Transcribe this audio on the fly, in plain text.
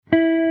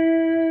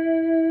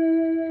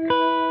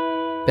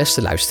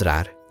Beste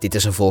luisteraar, dit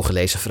is een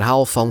voorgelezen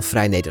verhaal van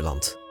Vrij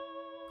Nederland.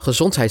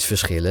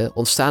 Gezondheidsverschillen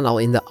ontstaan al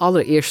in de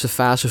allereerste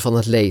fase van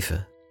het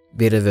leven.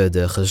 Willen we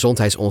de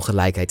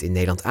gezondheidsongelijkheid in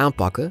Nederland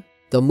aanpakken,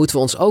 dan moeten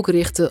we ons ook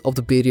richten op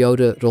de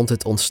periode rond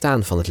het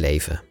ontstaan van het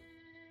leven.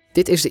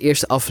 Dit is de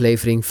eerste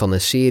aflevering van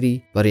een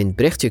serie waarin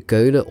Brechtje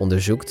Keulen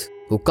onderzoekt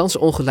hoe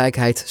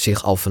kansenongelijkheid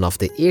zich al vanaf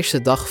de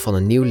eerste dag van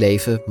een nieuw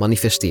leven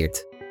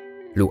manifesteert.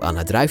 Lou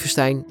Anna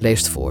Druivenstein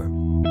leest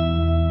voor.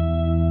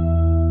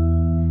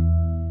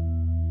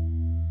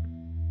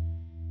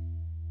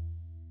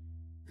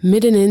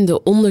 Middenin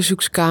de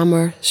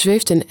onderzoekskamer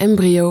zweeft een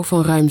embryo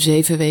van ruim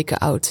 7 weken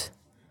oud.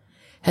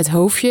 Het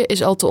hoofdje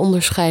is al te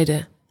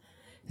onderscheiden,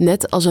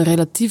 net als een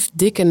relatief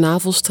dikke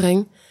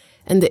navelstreng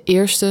en de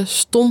eerste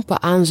stompe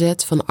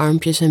aanzet van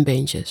armpjes en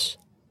beentjes.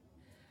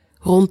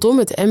 Rondom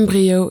het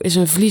embryo is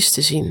een vlies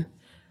te zien,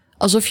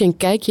 alsof je een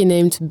kijkje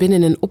neemt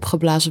binnen een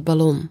opgeblazen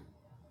ballon.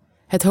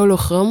 Het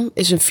hologram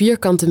is een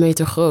vierkante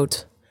meter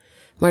groot,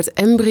 maar het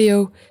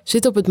embryo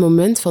zit op het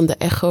moment van de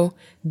echo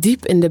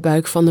diep in de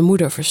buik van de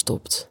moeder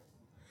verstopt.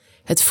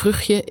 Het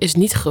vruchtje is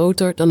niet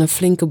groter dan een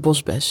flinke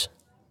bosbes.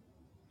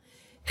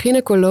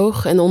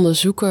 Gynaecoloog en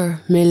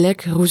onderzoeker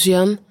Melek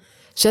Rouzian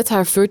zet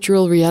haar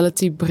virtual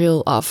reality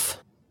bril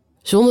af.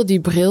 Zonder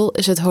die bril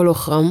is het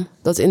hologram,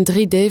 dat in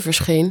 3D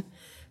verscheen,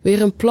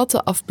 weer een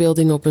platte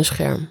afbeelding op een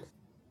scherm.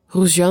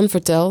 Rouzian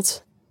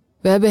vertelt: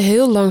 we hebben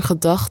heel lang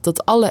gedacht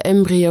dat alle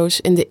embryo's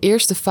in de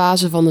eerste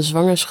fase van de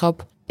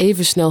zwangerschap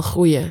even snel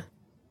groeien.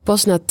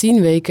 Pas na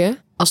 10 weken,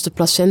 als de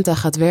placenta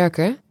gaat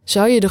werken,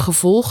 zou je de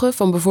gevolgen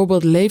van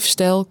bijvoorbeeld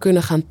leefstijl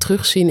kunnen gaan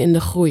terugzien in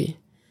de groei.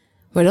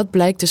 Maar dat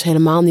blijkt dus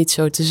helemaal niet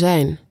zo te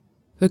zijn.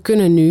 We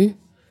kunnen nu,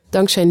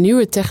 dankzij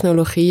nieuwe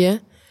technologieën,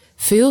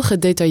 veel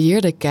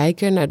gedetailleerder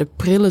kijken naar de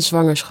prille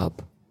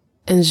zwangerschap.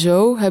 En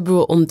zo hebben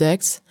we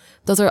ontdekt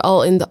dat er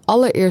al in de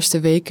allereerste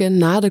weken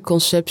na de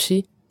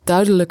conceptie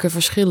duidelijke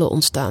verschillen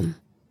ontstaan.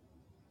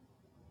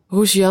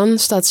 Rouzian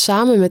staat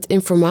samen met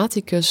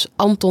informaticus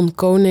Anton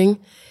Koning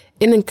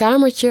in een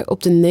kamertje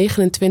op de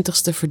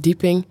 29e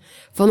verdieping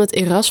van het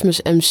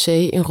Erasmus MC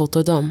in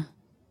Rotterdam.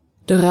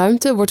 De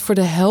ruimte wordt voor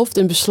de helft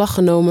in beslag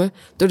genomen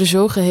door de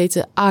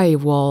zogeheten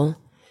eye-wall,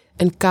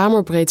 een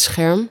kamerbreed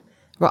scherm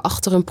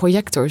waarachter een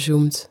projector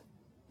zoomt.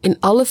 In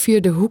alle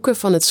 4 de hoeken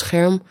van het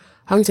scherm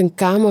hangt een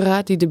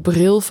camera die de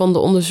bril van de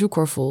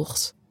onderzoeker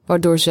volgt,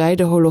 waardoor zij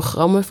de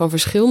hologrammen van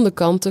verschillende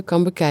kanten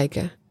kan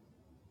bekijken.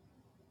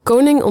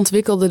 Koning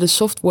ontwikkelde de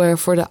software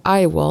voor de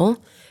eye-wall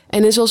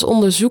en is als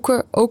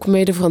onderzoeker ook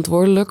mede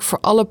verantwoordelijk voor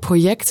alle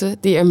projecten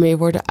die ermee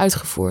worden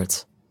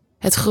uitgevoerd.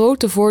 Het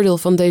grote voordeel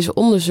van deze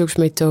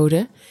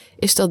onderzoeksmethode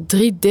is dat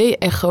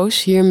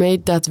 3D-echo's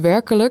hiermee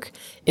daadwerkelijk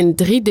in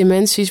 3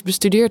 dimensies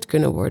bestudeerd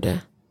kunnen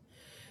worden.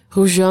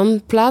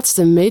 Rouzian plaatst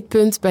een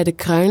meetpunt bij de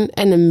kruin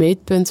en een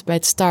meetpunt bij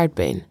het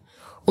staartbeen,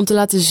 om te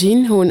laten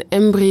zien hoe een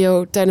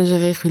embryo tijdens een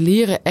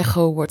reguliere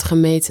echo wordt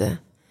gemeten.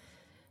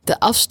 De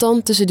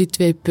afstand tussen die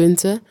 2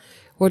 punten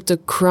wordt de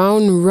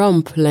crown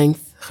rump length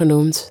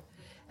genoemd.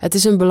 Het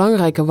is een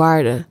belangrijke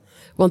waarde,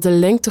 want de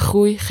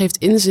lengtegroei geeft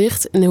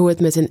inzicht in hoe het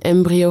met een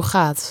embryo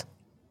gaat.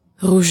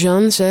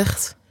 Rouzian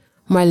zegt: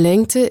 maar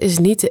lengte is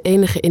niet de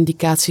enige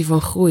indicatie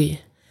van groei.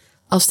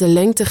 Als de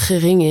lengte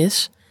gering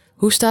is,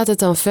 hoe staat het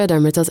dan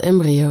verder met dat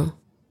embryo?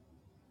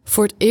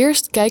 Voor het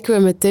eerst kijken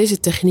we met deze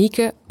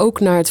technieken ook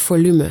naar het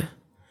volume.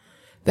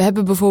 We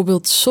hebben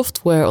bijvoorbeeld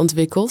software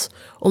ontwikkeld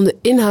om de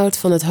inhoud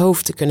van het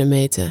hoofd te kunnen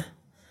meten.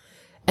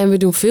 En we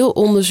doen veel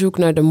onderzoek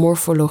naar de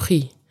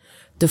morfologie,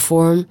 de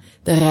vorm,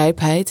 de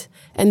rijpheid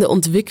en de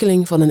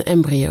ontwikkeling van een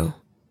embryo.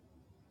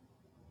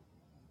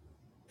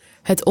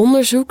 Het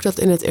onderzoek dat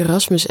in het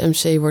Erasmus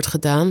MC wordt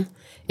gedaan,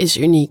 is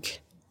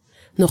uniek.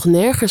 Nog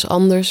nergens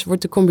anders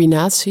wordt de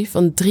combinatie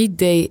van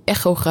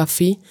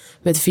 3D-echografie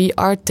met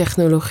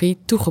VR-technologie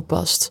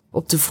toegepast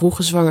op de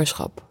vroege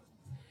zwangerschap.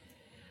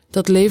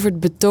 Dat levert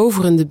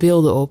betoverende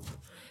beelden op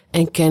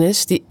en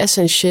kennis die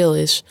essentieel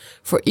is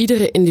voor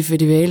iedere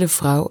individuele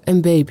vrouw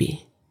en baby.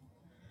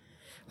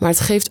 Maar het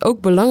geeft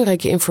ook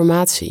belangrijke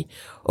informatie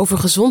over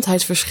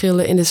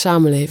gezondheidsverschillen in de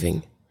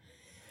samenleving.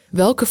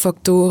 Welke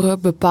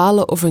factoren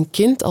bepalen of een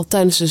kind al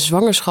tijdens de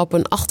zwangerschap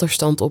een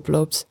achterstand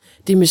oploopt,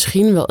 die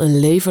misschien wel een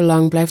leven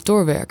lang blijft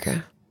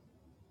doorwerken?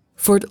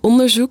 Voor het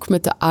onderzoek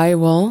met de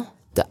eye-wall,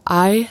 de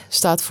eye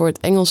staat voor het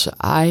Engelse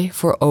eye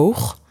voor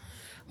oog,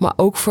 maar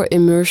ook voor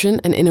immersion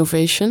en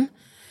innovation,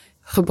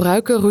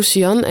 gebruiken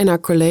Rouzian en haar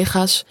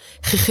collega's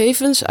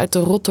gegevens uit de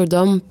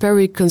Rotterdam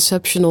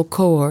Periconceptional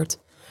Cohort,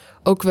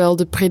 ook wel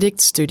de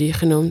PREDICT-studie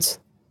genoemd.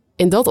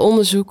 In dat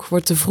onderzoek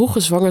wordt de vroege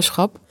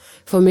zwangerschap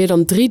van meer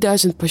dan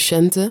 3000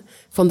 patiënten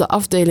van de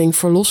afdeling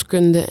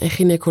verloskunde en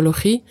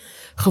gynaecologie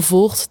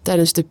gevolgd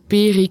tijdens de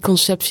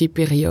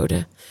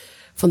periconceptieperiode,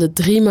 van de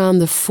 3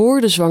 maanden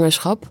voor de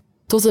zwangerschap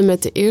tot en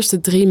met de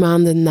eerste 3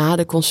 maanden na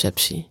de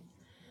conceptie.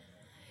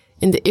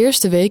 In de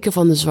eerste weken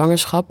van de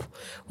zwangerschap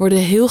worden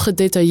heel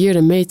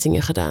gedetailleerde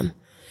metingen gedaan,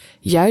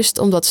 juist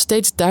omdat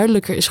steeds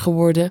duidelijker is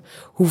geworden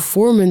hoe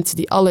vormend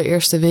die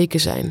allereerste weken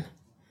zijn.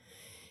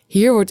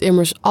 Hier wordt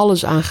immers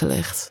alles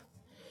aangelegd.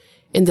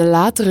 In de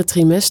latere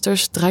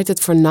trimesters draait het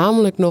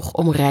voornamelijk nog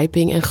om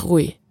rijping en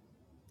groei.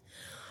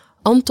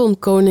 Anton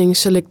Koning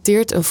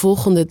selecteert een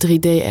volgende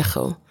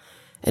 3D-echo.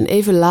 En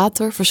even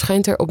later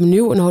verschijnt er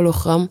opnieuw een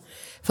hologram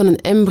van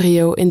een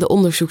embryo in de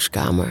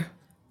onderzoekskamer.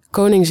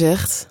 Koning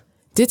zegt: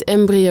 dit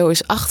embryo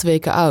is 8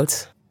 weken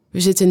oud. We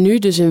zitten nu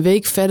dus een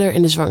week verder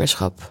in de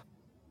zwangerschap.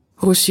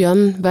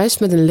 Roussian wijst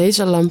met een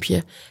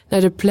laserlampje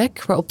naar de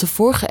plek waar op de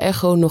vorige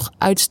echo nog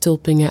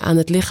uitstulpingen aan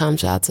het lichaam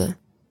zaten.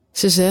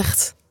 Ze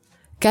zegt: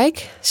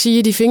 kijk, zie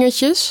je die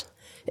vingertjes?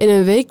 In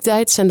een week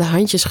tijd zijn de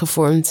handjes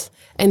gevormd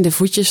en de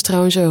voetjes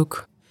trouwens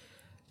ook.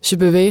 Ze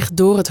beweegt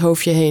door het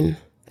hoofdje heen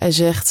en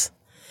zegt: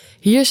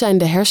 hier zijn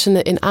de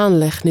hersenen in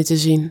aanleg nu te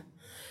zien.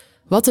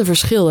 Wat een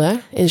verschil, hè,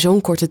 in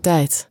zo'n korte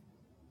tijd.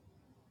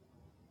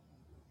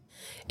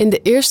 In de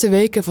eerste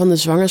weken van de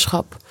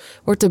zwangerschap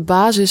wordt de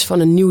basis van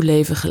een nieuw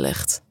leven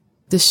gelegd.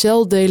 De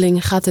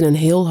celdeling gaat in een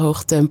heel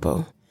hoog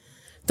tempo.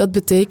 Dat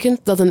betekent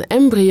dat een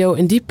embryo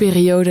in die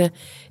periode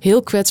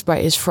heel kwetsbaar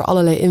is voor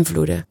allerlei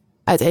invloeden,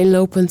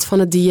 uiteenlopend van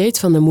het dieet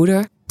van de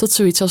moeder tot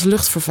zoiets als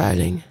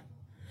luchtvervuiling.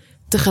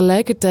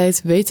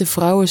 Tegelijkertijd weten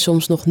vrouwen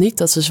soms nog niet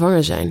dat ze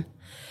zwanger zijn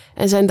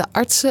en zijn de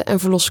artsen en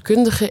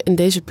verloskundigen in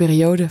deze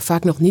periode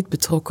vaak nog niet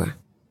betrokken.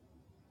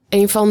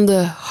 Een van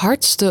de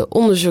hardste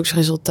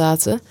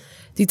onderzoeksresultaten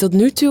die tot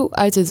nu toe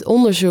uit het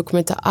onderzoek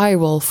met de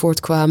eyewall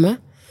voortkwamen,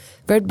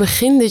 werd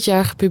begin dit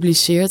jaar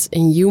gepubliceerd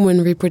in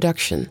Human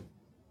Reproduction.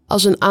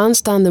 Als een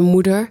aanstaande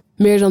moeder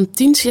meer dan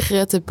 10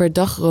 sigaretten per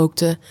dag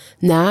rookte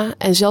na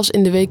en zelfs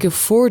in de weken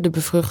voor de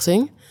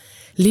bevruchting,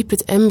 liep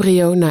het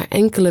embryo na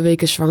enkele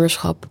weken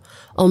zwangerschap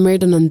al meer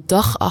dan een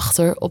dag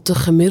achter op de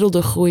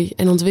gemiddelde groei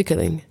en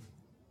ontwikkeling.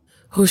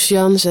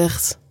 Roussian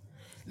zegt: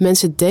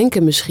 mensen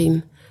denken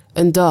misschien,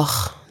 een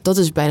dag, dat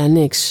is bijna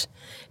niks.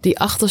 Die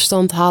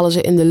achterstand halen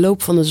ze in de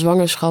loop van de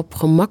zwangerschap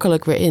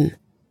gemakkelijk weer in.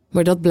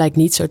 Maar dat blijkt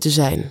niet zo te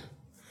zijn.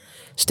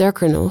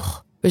 Sterker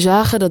nog, we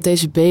zagen dat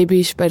deze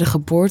baby's bij de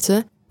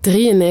geboorte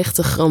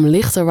 93 gram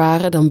lichter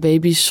waren dan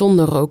baby's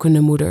zonder rokende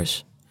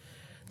moeders.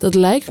 Dat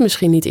lijkt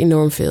misschien niet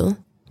enorm veel,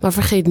 maar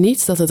vergeet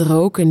niet dat het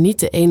roken niet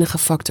de enige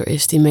factor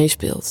is die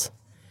meespeelt.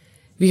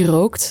 Wie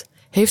rookt,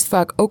 heeft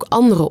vaak ook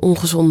andere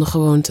ongezonde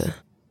gewoonten.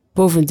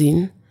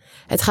 Bovendien,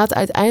 het gaat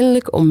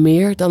uiteindelijk om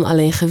meer dan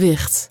alleen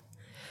gewicht.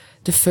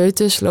 De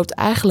foetus loopt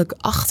eigenlijk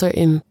achter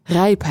in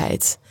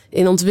rijpheid,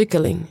 in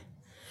ontwikkeling.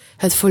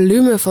 Het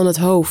volume van het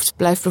hoofd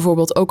blijft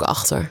bijvoorbeeld ook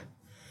achter.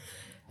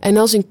 En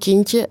als een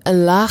kindje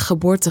een laag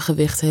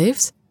geboortegewicht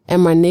heeft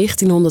en maar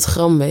 1900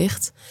 gram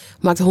weegt,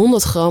 maakt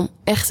 100 gram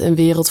echt een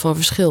wereld van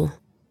verschil.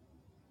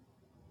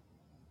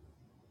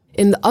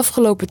 In de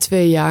afgelopen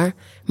 2 jaar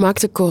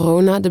maakte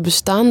corona de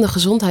bestaande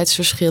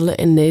gezondheidsverschillen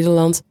in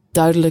Nederland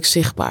duidelijk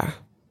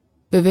zichtbaar.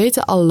 We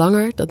weten al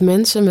langer dat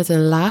mensen met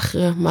een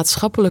lagere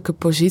maatschappelijke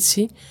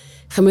positie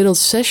gemiddeld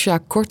 6 jaar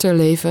korter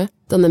leven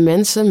dan de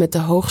mensen met de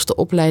hoogste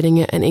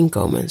opleidingen en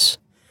inkomens.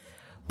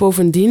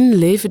 Bovendien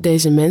leven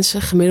deze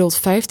mensen gemiddeld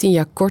 15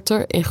 jaar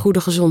korter in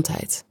goede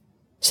gezondheid.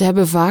 Ze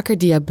hebben vaker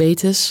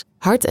diabetes,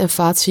 hart- en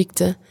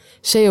vaatziekten,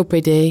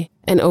 COPD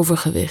en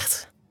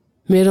overgewicht.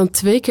 Meer dan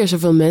 2 keer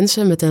zoveel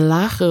mensen met een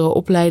lagere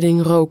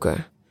opleiding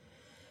roken.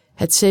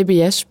 Het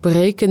CBS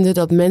berekende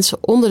dat mensen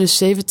onder de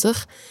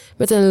 70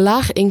 met een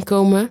laag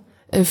inkomen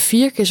een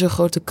 4 keer zo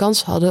grote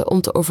kans hadden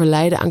om te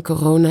overlijden aan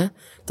corona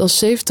dan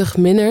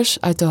 70-minners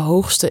uit de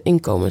hoogste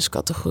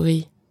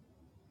inkomenscategorie.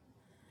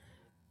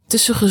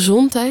 Tussen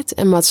gezondheid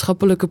en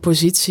maatschappelijke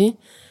positie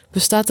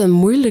bestaat een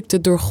moeilijk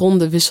te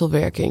doorgronden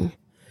wisselwerking.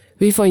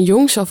 Wie van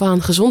jongs af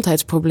aan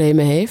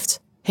gezondheidsproblemen heeft,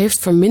 heeft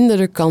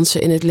verminderde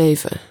kansen in het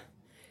leven.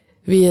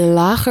 Wie een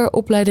lager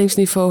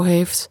opleidingsniveau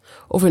heeft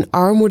of in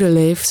armoede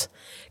leeft,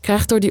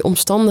 krijgt door die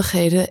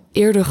omstandigheden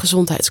eerder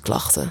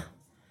gezondheidsklachten.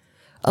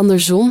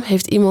 Andersom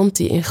heeft iemand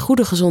die in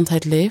goede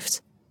gezondheid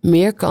leeft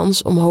meer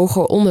kans om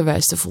hoger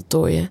onderwijs te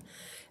voltooien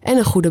en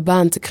een goede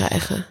baan te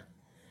krijgen.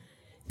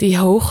 Die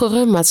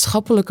hogere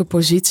maatschappelijke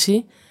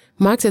positie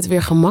maakt het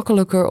weer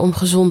gemakkelijker om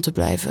gezond te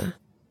blijven.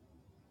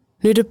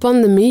 Nu de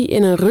pandemie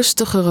in een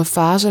rustigere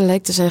fase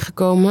lijkt te zijn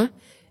gekomen,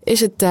 is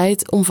het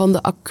tijd om van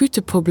de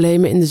acute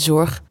problemen in de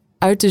zorg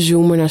uit te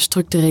zoomen naar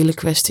structurele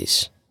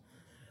kwesties.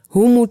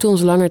 Hoe moet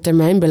ons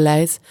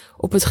langetermijnbeleid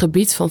op het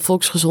gebied van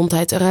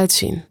volksgezondheid eruit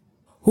zien?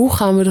 Hoe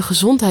gaan we de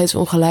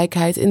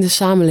gezondheidsongelijkheid in de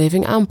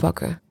samenleving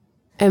aanpakken?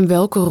 En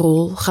welke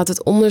rol gaat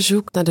het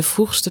onderzoek naar de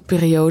vroegste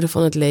periode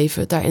van het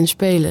leven daarin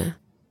spelen?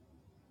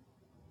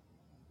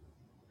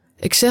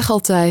 Ik zeg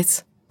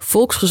altijd,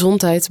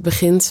 volksgezondheid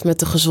begint met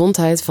de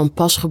gezondheid van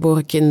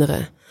pasgeboren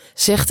kinderen,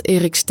 zegt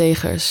Erik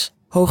Stegers,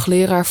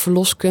 hoogleraar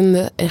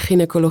verloskunde en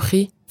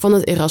gynaecologie van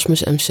het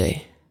Erasmus MC.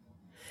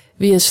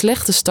 Wie een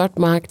slechte start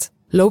maakt,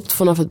 loopt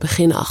vanaf het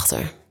begin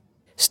achter.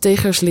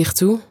 Stegers liegt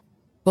toe,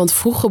 want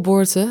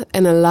vroeggeboorte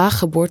en een laag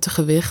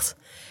geboortegewicht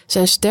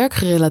zijn sterk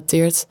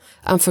gerelateerd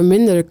aan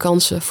verminderde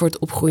kansen voor het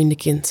opgroeiende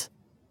kind.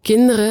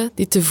 Kinderen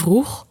die te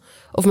vroeg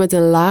of met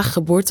een laag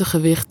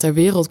geboortegewicht ter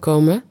wereld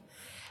komen,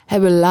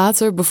 hebben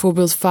later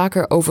bijvoorbeeld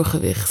vaker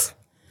overgewicht.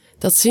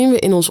 Dat zien we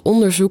in ons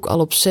onderzoek al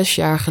op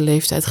 6-jarige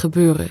leeftijd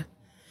gebeuren.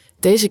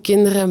 Deze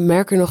kinderen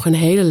merken nog hun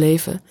hele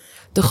leven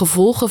de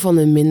gevolgen van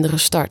een mindere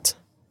start.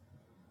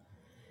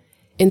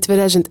 In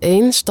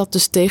 2001 stapte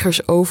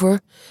Stegers over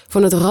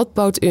van het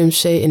Radboud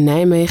UMC in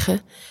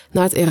Nijmegen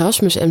naar het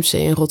Erasmus MC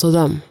in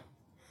Rotterdam.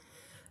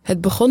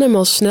 Het begon hem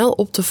al snel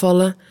op te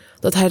vallen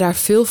dat hij daar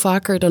veel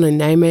vaker dan in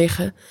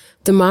Nijmegen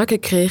te maken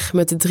kreeg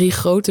met de 3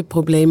 grote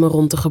problemen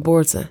rond de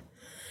geboorte: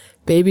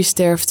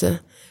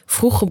 babysterfte,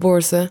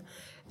 vroeggeboorte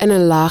en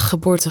een laag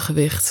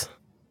geboortegewicht.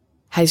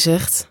 Hij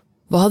zegt: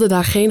 we hadden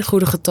daar geen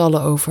goede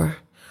getallen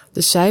over.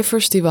 De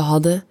cijfers die we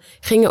hadden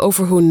gingen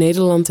over hoe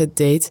Nederland het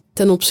deed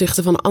ten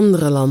opzichte van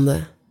andere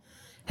landen.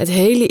 Het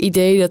hele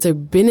idee dat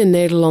er binnen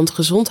Nederland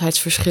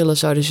gezondheidsverschillen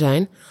zouden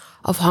zijn,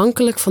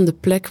 afhankelijk van de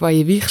plek waar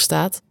je wieg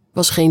staat,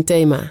 was geen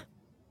thema.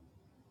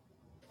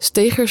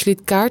 Stegers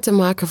liet kaarten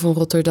maken van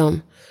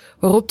Rotterdam,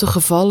 waarop de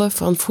gevallen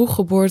van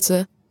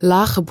vroeggeboorte,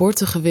 laag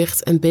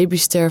geboortegewicht en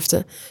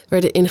babysterfte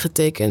werden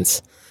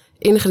ingetekend,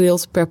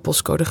 ingedeeld per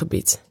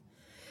postcodegebied.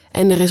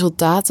 En de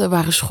resultaten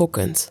waren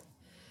schokkend.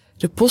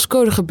 De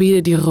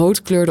postcodegebieden die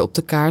rood kleurden op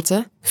de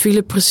kaarten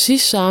vielen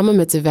precies samen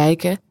met de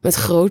wijken met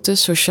grote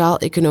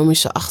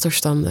sociaal-economische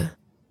achterstanden.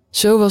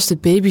 Zo was de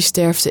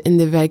babysterfte in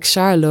de wijk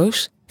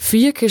Saarloos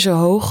 4 keer zo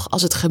hoog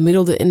als het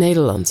gemiddelde in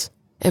Nederland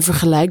en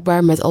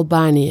vergelijkbaar met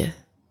Albanië.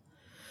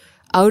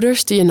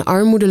 Ouders die in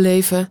armoede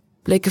leven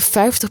bleken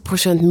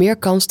 50% meer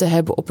kans te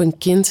hebben op een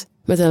kind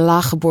met een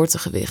laag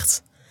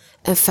geboortegewicht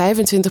en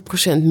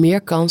 25%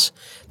 meer kans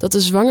dat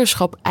de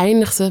zwangerschap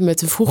eindigde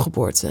met een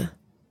vroeggeboorte.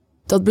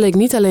 Dat bleek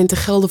niet alleen te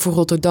gelden voor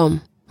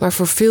Rotterdam, maar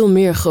voor veel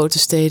meer grote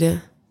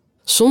steden.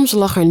 Soms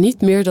lag er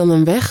niet meer dan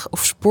een weg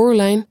of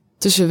spoorlijn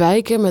tussen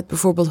wijken met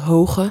bijvoorbeeld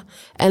hoge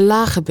en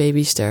lage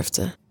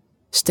babysterfte.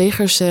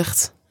 Stegers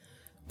zegt: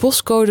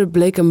 postcode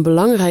bleek een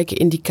belangrijke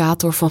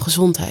indicator van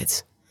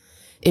gezondheid.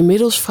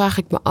 Inmiddels vraag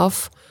ik me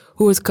af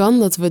hoe het kan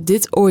dat we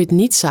dit ooit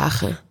niet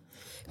zagen.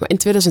 Maar in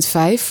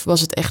 2005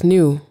 was het echt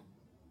nieuw.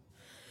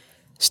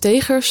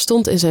 Stegers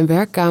stond in zijn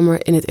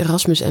werkkamer in het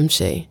Erasmus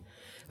MC,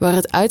 waar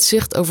het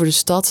uitzicht over de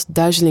stad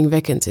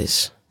duizelingwekkend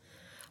is.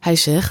 Hij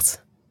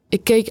zegt: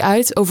 ik keek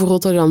uit over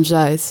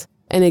Rotterdam-Zuid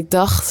en ik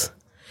dacht: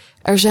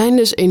 er zijn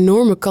dus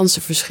enorme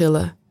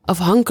kansenverschillen,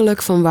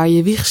 afhankelijk van waar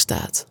je wieg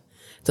staat.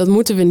 Dat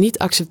moeten we niet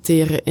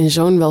accepteren in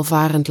zo'n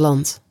welvarend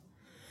land.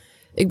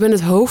 Ik ben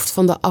het hoofd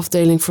van de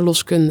afdeling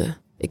verloskunde.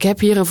 Ik heb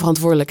hier een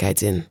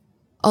verantwoordelijkheid in.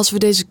 Als we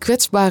deze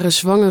kwetsbare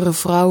zwangere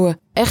vrouwen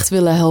echt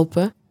willen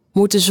helpen,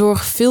 moet de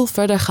zorg veel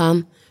verder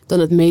gaan dan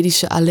het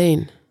medische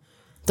alleen.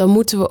 Dan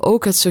moeten we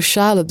ook het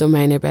sociale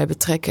domein erbij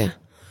betrekken,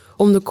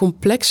 om de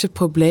complexe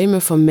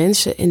problemen van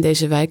mensen in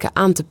deze wijken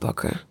aan te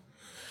pakken.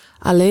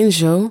 Alleen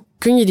zo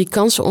kun je die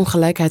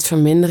kansenongelijkheid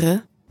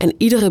verminderen en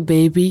iedere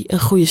baby een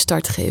goede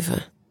start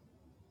geven.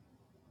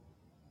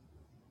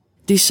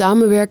 Die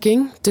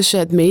samenwerking tussen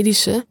het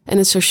medische en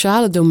het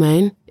sociale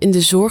domein in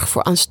de zorg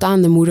voor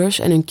aanstaande moeders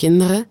en hun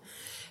kinderen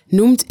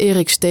noemt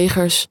Erik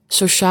Stegers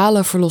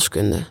sociale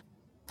verloskunde.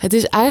 Het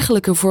is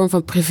eigenlijk een vorm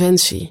van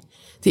preventie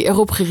die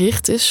erop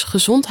gericht is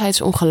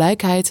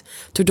gezondheidsongelijkheid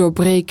te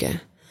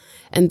doorbreken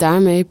en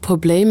daarmee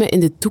problemen in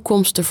de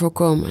toekomst te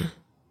voorkomen.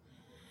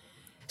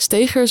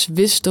 Stegers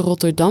wist de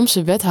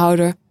Rotterdamse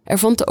wethouder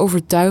ervan te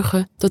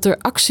overtuigen dat er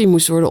actie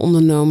moest worden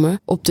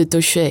ondernomen op dit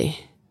dossier.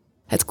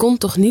 Het kon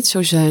toch niet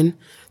zo zijn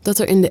dat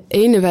er in de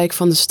ene wijk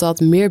van de stad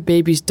meer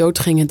baby's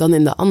doodgingen dan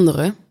in de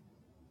andere?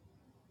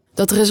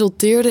 Dat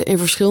resulteerde in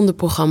verschillende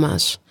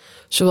programma's,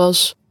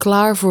 zoals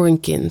Klaar voor een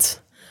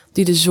kind,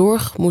 die de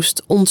zorg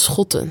moest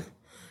ontschotten.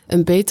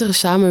 Een betere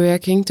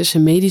samenwerking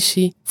tussen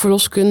medici,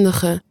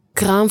 verloskundigen,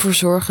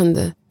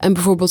 kraamverzorgenden en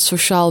bijvoorbeeld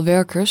sociaal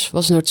werkers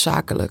was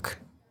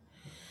noodzakelijk.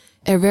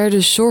 Er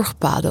werden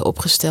zorgpaden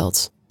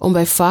opgesteld om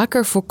bij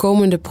vaker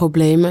voorkomende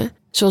problemen,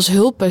 zoals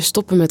hulp bij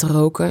stoppen met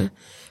roken,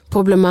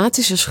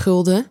 problematische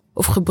schulden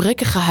of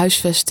gebrekkige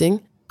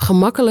huisvesting,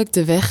 gemakkelijk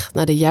de weg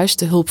naar de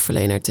juiste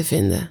hulpverlener te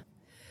vinden.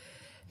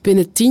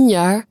 Binnen 10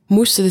 jaar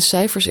moesten de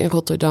cijfers in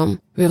Rotterdam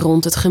weer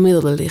rond het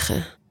gemiddelde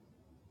liggen.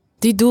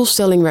 Die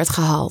doelstelling werd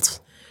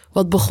gehaald.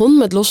 Wat begon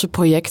met losse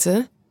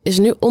projecten, is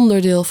nu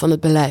onderdeel van het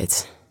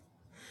beleid.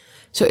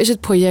 Zo is het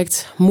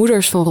project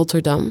Moeders van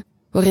Rotterdam,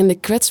 waarin de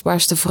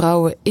kwetsbaarste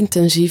vrouwen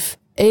intensief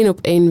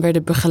 1-op-1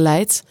 werden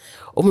begeleid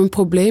om hun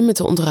problemen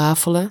te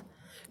ontrafelen,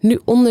 nu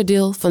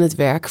onderdeel van het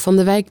werk van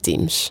de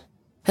wijkteams.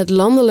 Het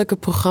landelijke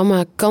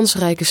programma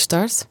Kansrijke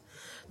Start,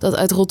 dat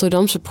uit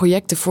Rotterdamse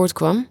projecten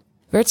voortkwam,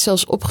 werd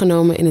zelfs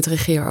opgenomen in het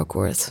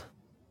regeerakkoord.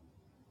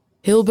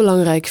 Heel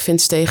belangrijk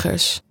vindt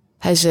Stegers.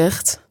 Hij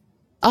zegt: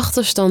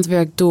 achterstand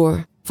werkt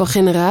door, van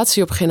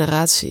generatie op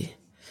generatie.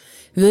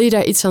 Wil je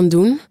daar iets aan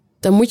doen,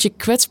 dan moet je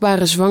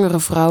kwetsbare zwangere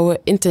vrouwen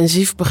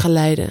intensief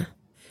begeleiden.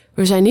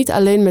 We zijn niet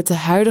alleen met de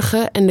huidige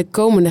en de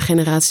komende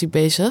generatie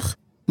bezig,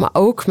 maar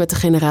ook met de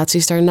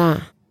generaties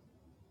daarna.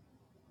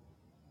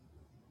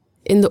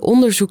 In de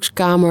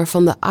onderzoekskamer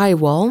van de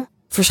iWall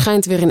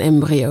verschijnt weer een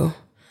embryo.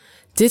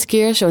 Dit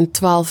keer zo'n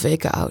 12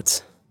 weken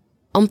oud.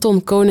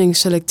 Anton Koning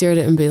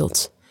selecteerde een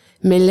beeld.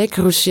 Melek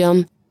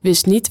Roussian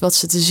wist niet wat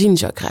ze te zien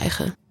zou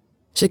krijgen.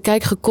 Ze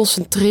kijkt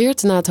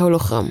geconcentreerd naar het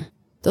hologram,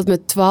 dat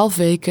met 12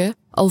 weken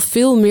al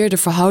veel meer de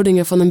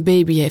verhoudingen van een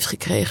baby heeft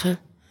gekregen.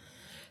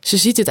 Ze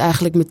ziet het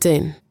eigenlijk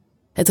meteen.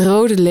 Het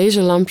rode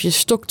laserlampje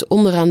stokt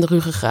onderaan de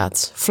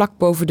ruggengraat, vlak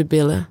boven de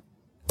billen.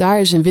 Daar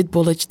is een wit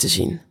bolletje te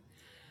zien.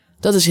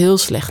 Dat is heel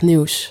slecht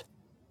nieuws.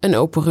 Een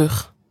open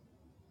rug.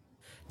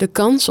 De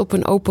kans op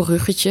een open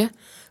ruggetje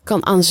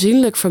kan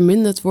aanzienlijk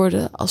verminderd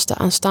worden als de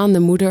aanstaande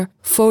moeder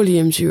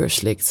foliumzuur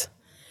slikt.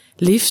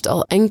 Liefst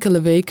al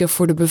enkele weken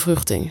voor de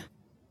bevruchting.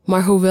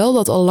 Maar hoewel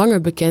dat al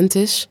langer bekend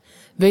is,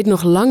 weet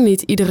nog lang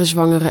niet iedere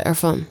zwangere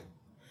ervan.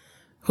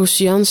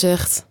 Roussian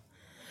zegt: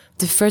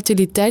 de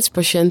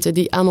fertiliteitspatiënten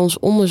die aan ons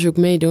onderzoek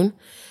meedoen,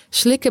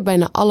 slikken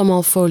bijna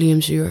allemaal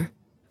foliumzuur.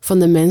 Van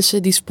de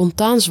mensen die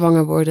spontaan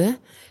zwanger worden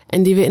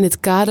en die we in het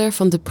kader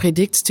van de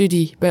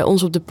PREDICT-studie bij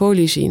ons op de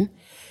poli zien,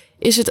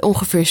 is het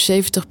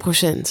ongeveer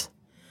 70%.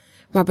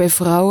 Maar bij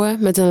vrouwen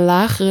met een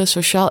lagere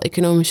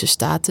sociaal-economische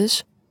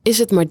status is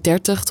het maar 30-40%.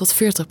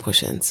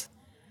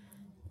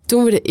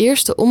 Toen we de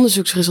eerste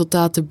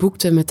onderzoeksresultaten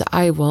boekten met de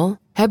iWall,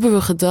 hebben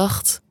we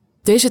gedacht: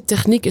 deze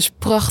techniek is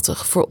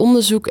prachtig voor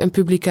onderzoek en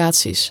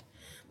publicaties.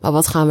 Maar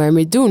wat gaan we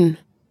ermee doen?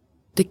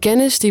 De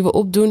kennis die we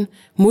opdoen,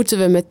 moeten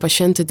we met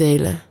patiënten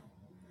delen.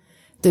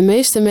 De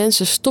meeste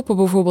mensen stoppen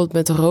bijvoorbeeld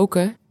met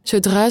roken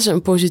zodra ze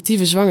een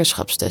positieve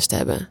zwangerschapstest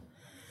hebben.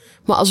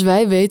 Maar als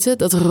wij weten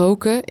dat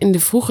roken in de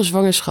vroege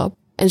zwangerschap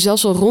en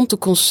zelfs al rond de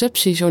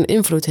conceptie zo'n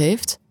invloed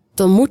heeft,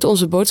 dan moet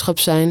onze boodschap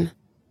zijn: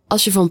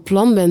 als je van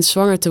plan bent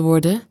zwanger te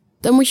worden,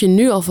 dan moet je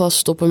nu alvast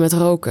stoppen met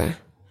roken.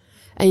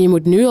 En je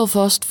moet nu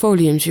alvast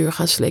foliumzuur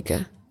gaan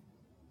slikken.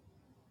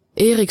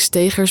 Erik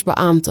Stegers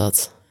beaamt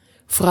dat.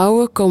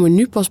 Vrouwen komen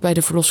nu pas bij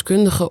de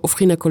verloskundige of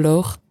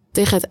gynaecoloog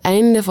tegen het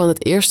einde van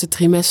het eerste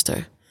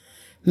trimester.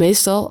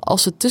 Meestal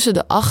als ze tussen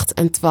de 8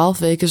 en 12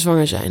 weken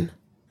zwanger zijn.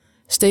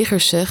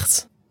 Stegers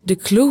zegt: de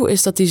clue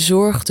is dat die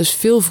zorg dus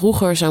veel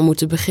vroeger zou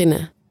moeten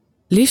beginnen.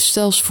 Liefst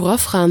zelfs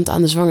voorafgaand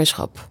aan de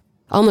zwangerschap.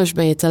 Anders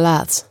ben je te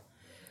laat.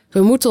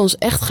 We moeten ons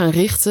echt gaan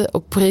richten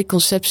op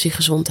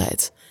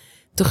preconceptiegezondheid.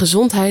 De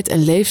gezondheid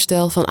en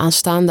leefstijl van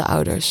aanstaande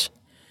ouders.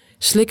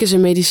 Slikken ze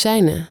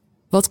medicijnen?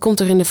 Wat komt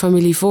er in de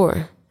familie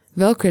voor?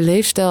 Welke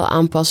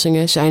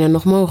leefstijlaanpassingen zijn er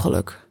nog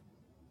mogelijk?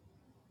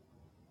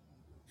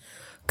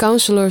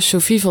 Counselor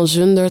Sophie van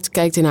Zundert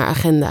kijkt in haar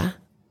agenda.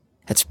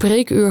 Het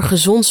spreekuur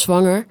Gezond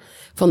Zwanger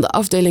van de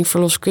afdeling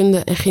verloskunde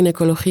en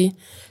gynaecologie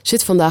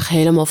zit vandaag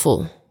helemaal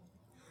vol.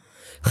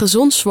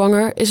 Gezond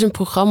Zwanger is een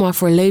programma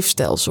voor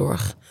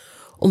leefstijlzorg,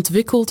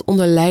 ontwikkeld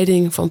onder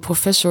leiding van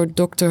professor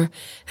Dr.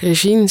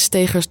 Regine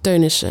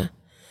Stegers-Teunissen,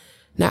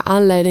 naar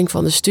aanleiding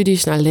van de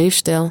studies naar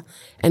leefstijl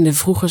en de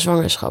vroege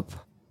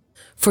zwangerschap.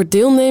 Voor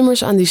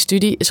deelnemers aan die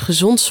studie is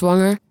Gezond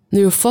Zwanger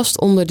nu een vast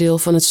onderdeel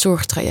van het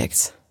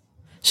zorgtraject.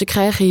 Ze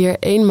krijgen hier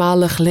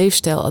eenmalig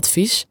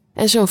leefstijladvies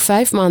en zo'n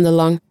 5 maanden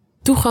lang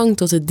toegang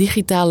tot het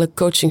digitale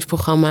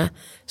coachingsprogramma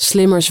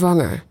Slimmer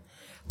Zwanger,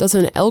 dat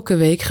hun elke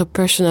week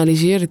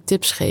gepersonaliseerde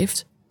tips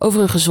geeft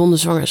over een gezonde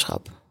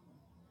zwangerschap.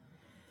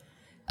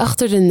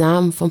 Achter de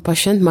naam van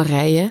patiënt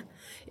Marije,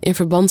 in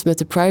verband met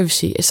de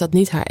privacy is dat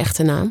niet haar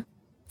echte naam,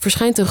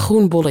 verschijnt een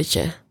groen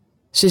bolletje.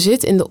 Ze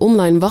zit in de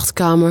online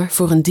wachtkamer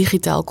voor een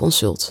digitaal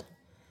consult.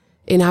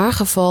 In haar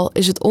geval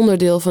is het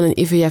onderdeel van een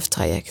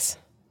IVF-traject.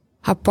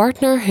 Haar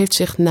partner heeft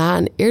zich na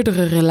een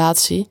eerdere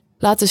relatie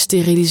laten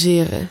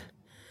steriliseren.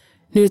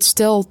 Nu het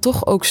stel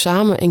toch ook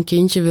samen een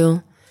kindje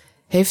wil,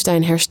 heeft hij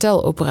een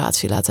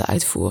hersteloperatie laten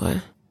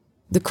uitvoeren.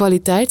 De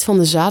kwaliteit van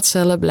de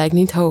zaadcellen blijkt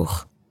niet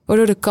hoog,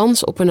 waardoor de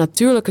kans op een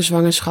natuurlijke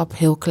zwangerschap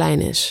heel klein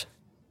is.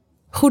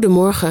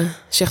 Goedemorgen,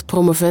 zegt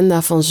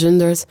promovenda van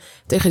Zundert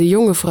tegen de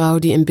jonge vrouw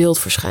die in beeld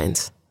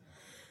verschijnt.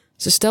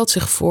 Ze stelt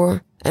zich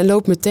voor en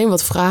loopt meteen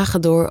wat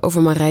vragen door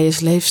over Marije's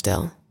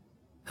leefstijl.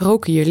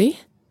 Roken jullie?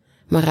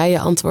 Marije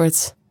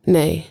antwoordt: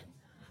 nee.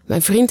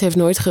 Mijn vriend heeft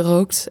nooit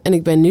gerookt en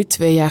ik ben nu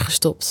 2 jaar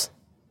gestopt.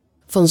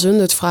 Van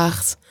Zundert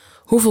vraagt: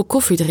 hoeveel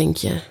koffie drink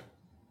je?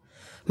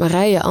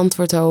 Marije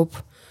antwoordt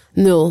daarop: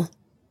 0.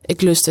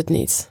 Ik lust het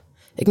niet.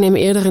 Ik neem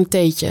eerder een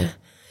theetje.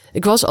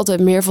 Ik was altijd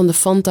meer van de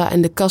Fanta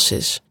en de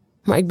Cassis,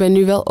 maar ik ben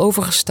nu wel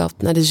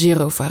overgestapt naar de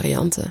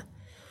zero-varianten.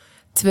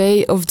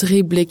 2 of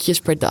 3 blikjes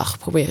per dag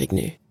probeer ik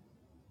nu.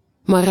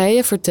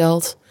 Marije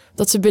vertelt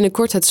dat ze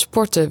binnenkort het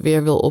sporten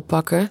weer wil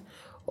oppakken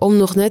om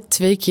nog net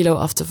 2 kilo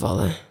af te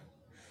vallen.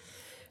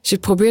 Ze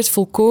probeert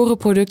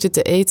volkorenproducten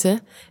te eten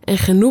en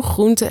genoeg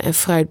groente en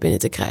fruit binnen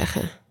te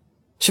krijgen.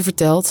 Ze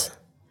vertelt: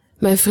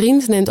 mijn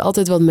vriend neemt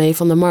altijd wat mee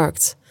van de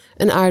markt.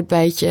 Een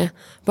aardbeidje,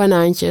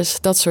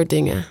 banaantjes, dat soort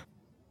dingen.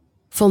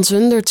 Van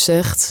Zundert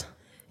zegt: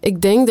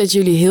 ik denk dat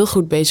jullie heel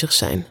goed bezig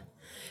zijn.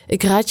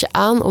 Ik raad je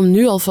aan om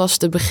nu alvast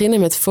te beginnen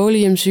met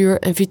foliumzuur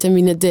en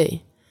vitamine D.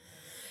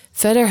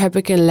 Verder heb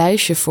ik een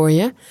lijstje voor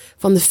je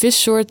van de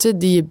vissoorten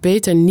die je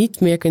beter niet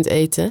meer kunt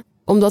eten,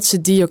 omdat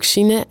ze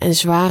dioxine en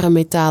zware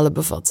metalen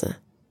bevatten.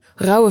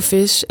 Rauwe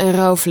vis en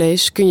rauw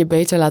vlees kun je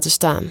beter laten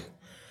staan.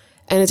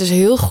 En het is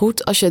heel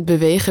goed als je het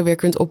bewegen weer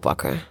kunt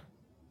oppakken.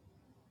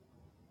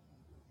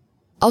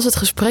 Als het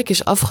gesprek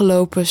is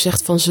afgelopen,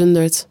 zegt Van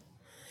Zundert: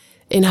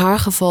 in haar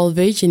geval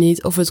weet je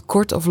niet of het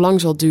kort of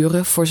lang zal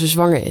duren voor ze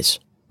zwanger is.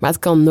 Maar het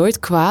kan nooit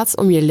kwaad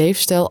om je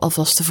leefstijl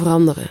alvast te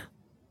veranderen.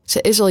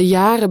 Ze is al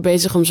jaren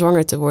bezig om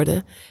zwanger te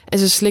worden en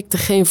ze slikte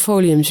geen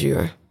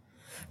foliumzuur.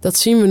 Dat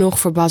zien we nog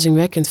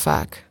verbazingwekkend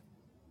vaak.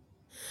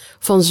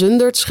 Van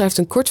Zundert schrijft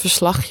een kort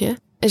verslagje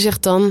en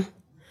zegt dan: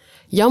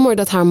 jammer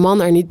dat haar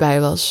man er niet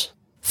bij was.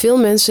 Veel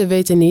mensen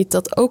weten niet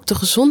dat ook de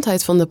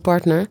gezondheid van de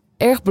partner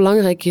erg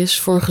belangrijk is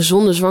voor een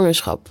gezonde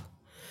zwangerschap.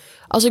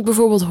 Als ik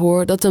bijvoorbeeld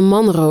hoor dat een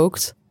man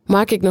rookt,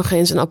 maak ik nog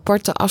eens een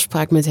aparte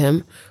afspraak met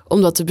hem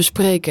om dat te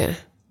bespreken.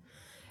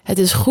 Het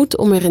is goed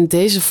om er in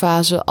deze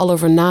fase al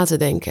over na te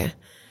denken.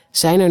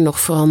 Zijn er nog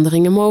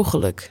veranderingen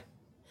mogelijk?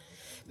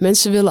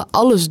 Mensen willen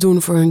alles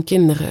doen voor hun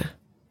kinderen.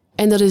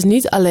 En dat is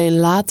niet alleen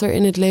later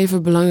in het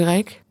leven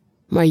belangrijk,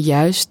 maar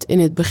juist in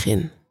het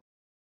begin.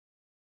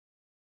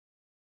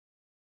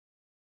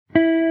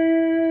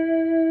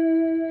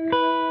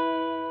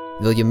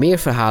 Wil je meer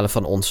verhalen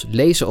van ons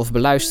lezen of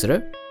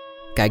beluisteren?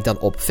 Kijk dan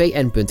op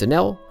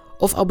vn.nl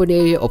of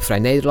abonneer je op Vrij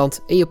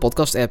Nederland in je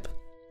podcast-app.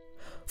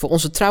 Voor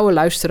onze trouwe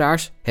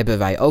luisteraars hebben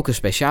wij ook een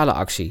speciale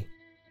actie.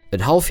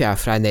 Een half jaar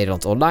Vrij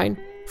Nederland online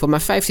voor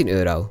maar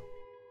 €15.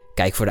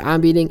 Kijk voor de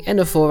aanbieding en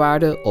de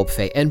voorwaarden op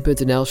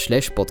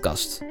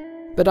vn.nl/podcast.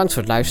 Bedankt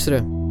voor het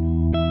luisteren.